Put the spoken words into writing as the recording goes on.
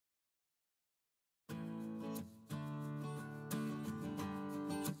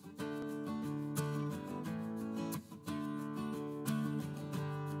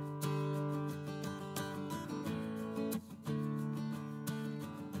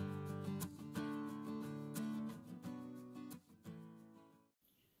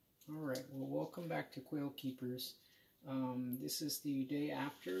Alright, well, welcome back to QuailKeepers. This is the day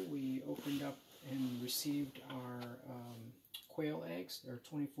after we opened up and received our quail eggs. There are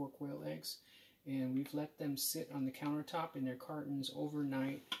 24 quail eggs, and we've let them sit on the countertop in their cartons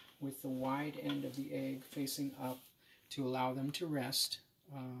overnight with the wide end of the egg facing up to allow them to rest.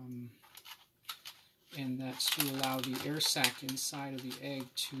 And that's to allow the air sac inside of the egg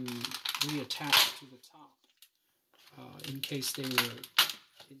to reattach to the top in case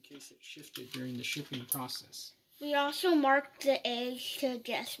it shifted during the shipping process. We also marked the eggs to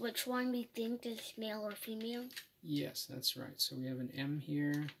guess which one we think is male or female. Yes, that's right. So we have an M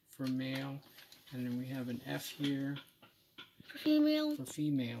here for male, and then we have an F here for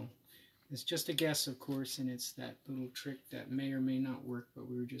female. It's just a guess, of course, and it's that little trick that may or may not work, but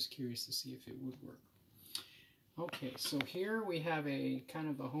we were just curious to see if it would work. Okay, so here we have a kind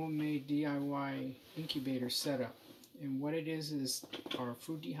of a homemade DIY incubator setup. And what it is our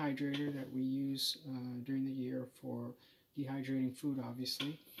food dehydrator that we use during the year for dehydrating food,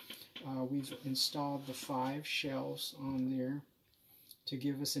 obviously. We've installed the 5 shelves on there to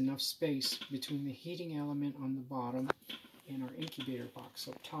give us enough space between the heating element on the bottom and our incubator box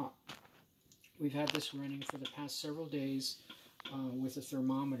up top. We've had this running for the past several days with a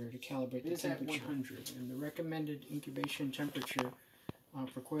thermometer to calibrate the temperature. It is at 100, and the recommended incubation temperature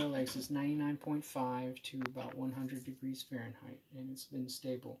for quail eggs is 99.5 to about 100 degrees Fahrenheit, and it's been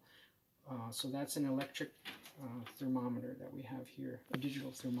stable. So that's an electric thermometer that we have here, a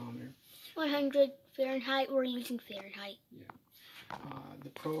digital thermometer. 100 Fahrenheit, we're using Fahrenheit. Yeah. The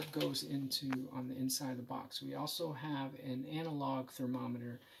probe goes on the inside of the box. We also have an analog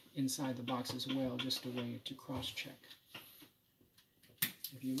thermometer inside the box as well, just a way to cross-check.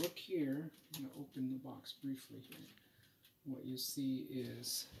 If you look here, I'm going to open the box briefly here. What you see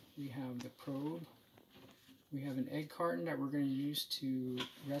is we have the probe, we have an egg carton that we're going to use to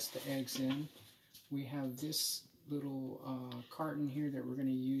rest the eggs in. We have this little carton here that we're going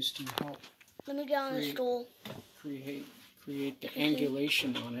to use to help create the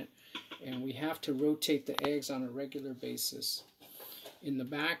angulation on it, and we have to rotate the eggs on a regular basis. In the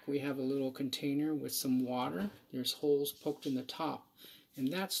back we have a little container with some water. There's holes poked in the top, and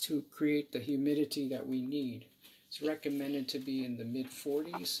that's to create the humidity that we need. It's recommended to be in the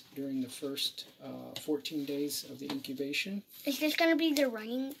mid-40s during the first 14 days of the incubation. Is this going to be their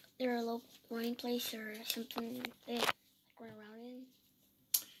local running place or something they run around in?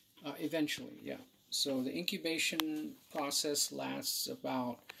 Eventually, yeah. So the incubation process lasts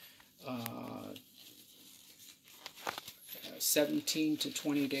about 17 to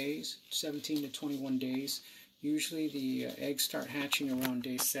 20 days, 17 to 21 days. Usually the eggs start hatching around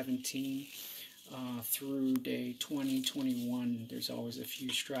day 17. Through day 20, 21, there's always a few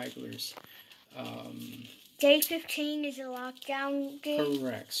stragglers. Day 15 is a lockdown day?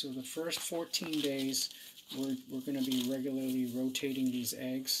 Correct. So the first 14 days, we're going to be regularly rotating these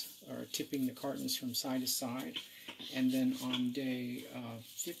eggs, or tipping the cartons from side to side. And then on day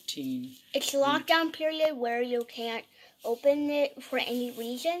 15... It's a lockdown period where you can't open it for any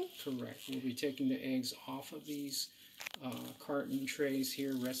reason? Correct. We'll be taking the eggs off of these carton trays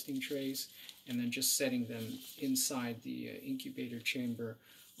here, resting trays, and then just setting them inside the incubator chamber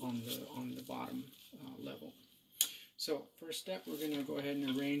on the bottom level. So first step, we're going to go ahead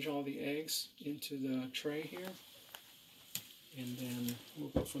and arrange all the eggs into the tray here, and then we'll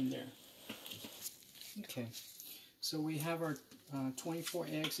go from there. Okay, so we have our 24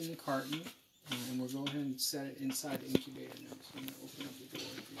 eggs in the carton, and we'll go ahead and set it inside the incubator now. So I'm going to open up the door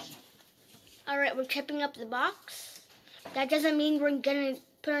for you. Alright, we're tipping up the box. That doesn't mean we're going to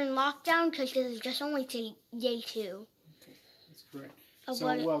put it in lockdown, because this is just only day 2. Okay, that's correct.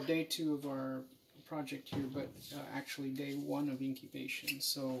 Well, day 2 of our project here, but actually day 1 of incubation.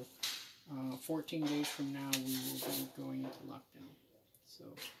 So 14 days from now, we will be going into lockdown. So,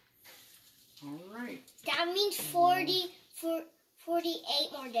 all right. That means 48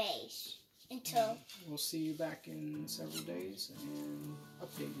 more days until... We'll see you back in several days and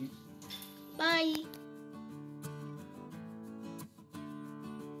update you. Bye.